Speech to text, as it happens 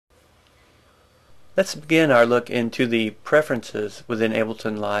Let's begin our look into the preferences within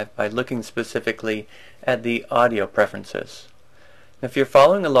Ableton Live by looking specifically at the audio preferences. If you're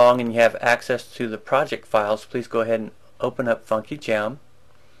following along and you have access to the project files, please go ahead and open up Funky Jam.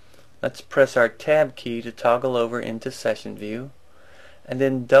 Let's press our Tab key to toggle over into Session View, and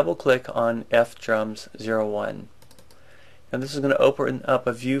then double click on F Drums 01. Now this is going to open up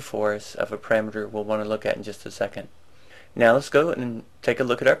a view for us of a parameter we'll want to look at in just a second. Now let's go and take a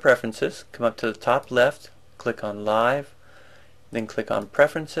look at our preferences. Come up to the top left, click on Live, then click on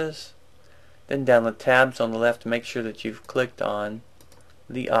Preferences, then down the tabs on the left, make sure that you've clicked on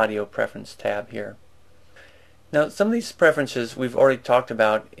the Audio Preference tab here. Now some of these preferences we've already talked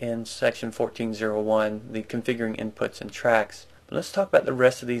about in section 14.01, the configuring inputs and tracks. But let's talk about the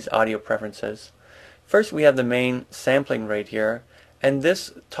rest of these audio preferences. First we have the main sampling rate here, and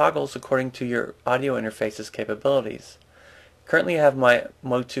this toggles according to your audio interface's capabilities. Currently I have my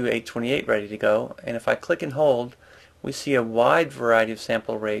Motu 828 ready to go, and if I click and hold, we see a wide variety of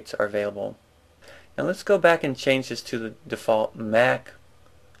sample rates are available. Now let's go back and change this to the default Mac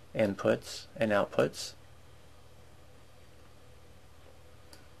inputs and outputs.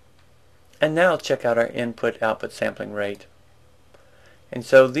 And now check out our input-output sampling rate. And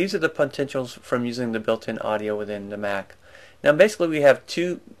so these are the potentials from using the built-in audio within the Mac. Now basically we have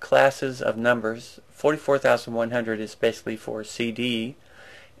two classes of numbers. 44,100 is basically for CD,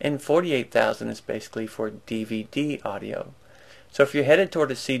 and 48,000 is basically for DVD audio. So if you're headed toward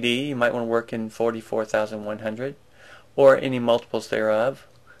a CD, you might want to work in 44,100 or any multiples thereof.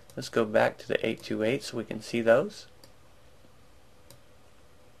 Let's go back to the 828 so we can see those.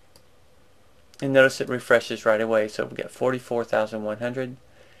 And notice it refreshes right away. So we get 44,100,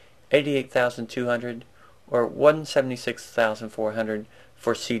 88,200, or 176,400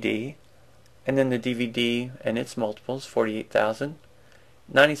 for CD. And then the DVD and its multiples, 48,000,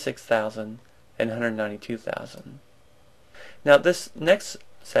 96,000, and 192,000. Now this next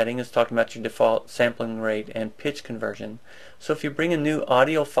setting is talking about your default sampling rate and pitch conversion. So if you bring a new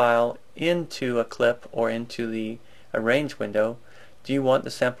audio file into a clip or into the arrange window, do you want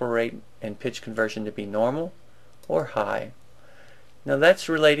the sample rate and pitch conversion to be normal or high? Now that's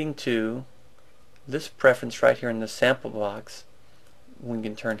relating to this preference right here in the sample box. We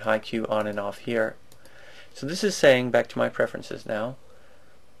can turn high Q on and off here. So this is saying, back to my preferences now,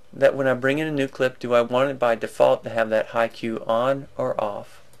 that when I bring in a new clip, do I want it by default to have that high Q on or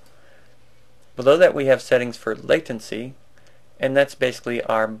off? Below that we have settings for latency, and that's basically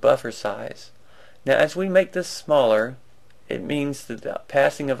our buffer size. Now as we make this smaller, it means that the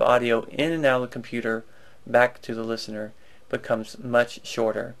passing of audio in and out of the computer back to the listener becomes much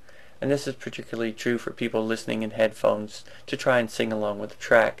shorter. And this is particularly true for people listening in headphones to try and sing along with the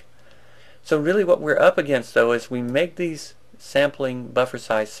track. So really what we're up against though is we make these sampling buffer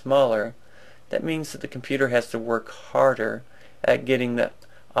size smaller. That means that the computer has to work harder at getting the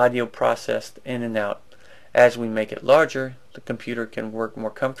audio processed in and out. As we make it larger, the computer can work more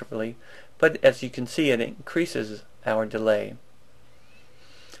comfortably, but as you can see, it increases our delay.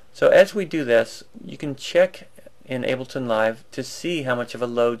 So as we do this, you can check in Ableton Live to see how much of a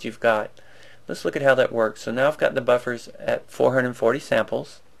load you've got. Let's look at how that works. So now I've got the buffers at 440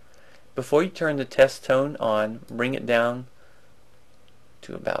 samples. Before you turn the test tone on, bring it down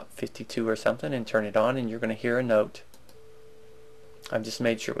to about 52 or something and turn it on, and you're going to hear a note. I've just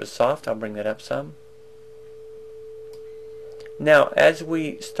made sure it was soft. I'll bring that up some. Now as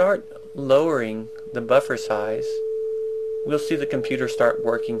we start lowering the buffer size, we'll see the computer start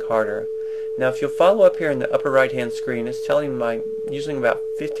working harder. Now if you'll follow up here in the upper right hand screen, it's telling me I'm using about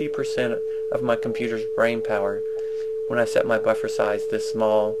 50% of my computer's brain power when I set my buffer size this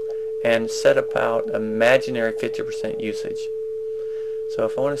small and set about imaginary 50% usage. So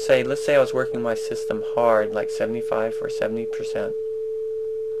if I want to say, let's say I was working my system hard, like 75 or 70%,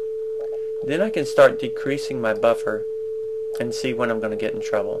 then I can start decreasing my buffer and see when I'm going to get in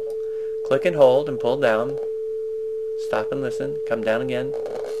trouble. Click and hold and pull down, stop and listen, come down again.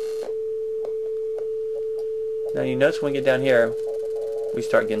 Now you notice when we get down here, we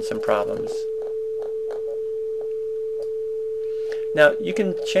start getting some problems. Now you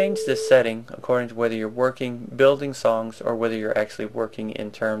can change this setting according to whether you're working, building songs, or whether you're actually working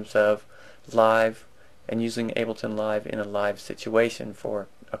in terms of live and using Ableton Live in a live situation for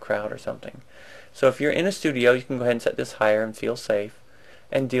a crowd or something. So if you're in a studio, you can go ahead and set this higher and feel safe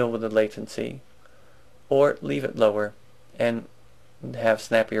and deal with the latency, or leave it lower and have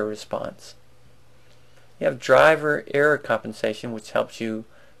snappier response. You have driver error compensation, which helps you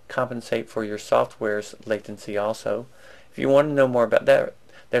compensate for your software's latency also. If you want to know more about that,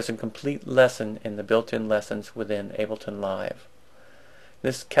 there's a complete lesson in the built-in lessons within Ableton Live.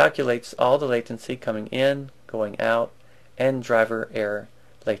 This calculates all the latency coming in, going out, and driver error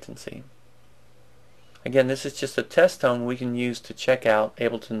latency. Again, this is just a test tone we can use to check out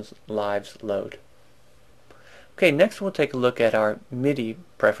Ableton Live's load. Okay, next we'll take a look at our MIDI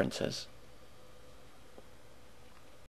preferences.